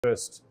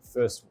First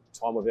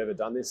time we've ever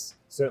done this,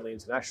 certainly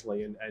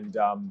internationally,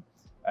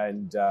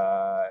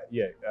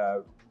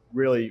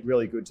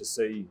 really good to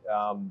see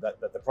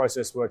that the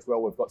process worked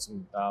well. We've got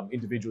some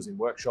individuals in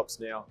workshops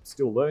now,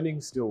 still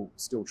learning, still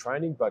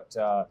training, but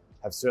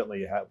have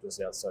certainly helped us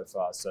out so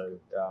far. So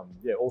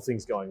yeah, all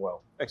things going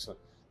well.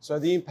 Excellent. So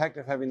the impact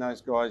of having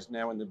those guys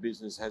now in the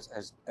business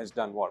has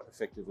done what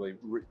effectively?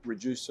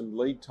 Reduce some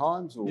lead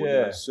times,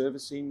 or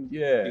servicing,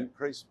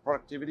 increase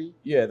productivity?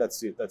 Yeah,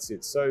 that's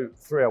it. So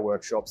through our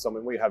workshops, I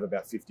mean, we have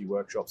about 50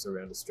 workshops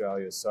around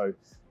Australia. So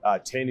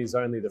 10 is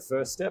only the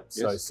first step. Yes.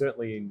 So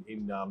certainly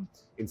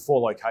in 4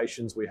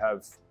 locations we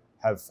have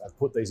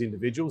put these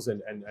individuals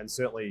and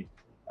certainly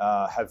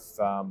have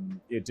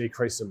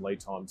decreased some lead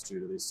times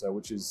due to this. So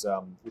which is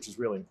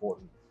really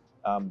important.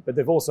 But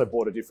they've also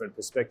brought a different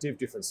perspective,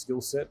 different skill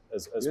set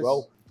as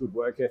well, good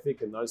work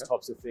ethic and those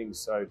types of things.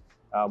 So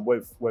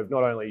we've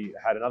not only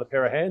had another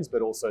pair of hands,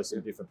 but also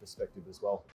some different perspective as well.